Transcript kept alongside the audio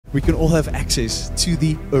we can all have access to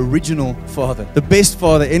the original Father, the best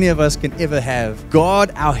Father any of us can ever have.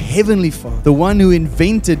 God, our Heavenly Father, the one who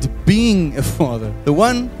invented being a father, the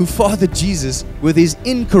one who fathered Jesus with his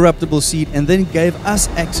incorruptible seed and then gave us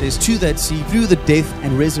access to that seed through the death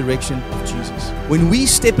and resurrection of Jesus. When we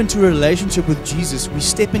step into a relationship with Jesus, we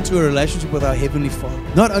step into a relationship with our Heavenly Father.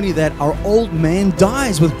 Not only that, our old man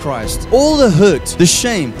dies with Christ. All the hurt, the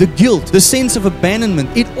shame, the guilt, the sense of abandonment,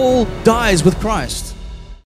 it all dies with Christ.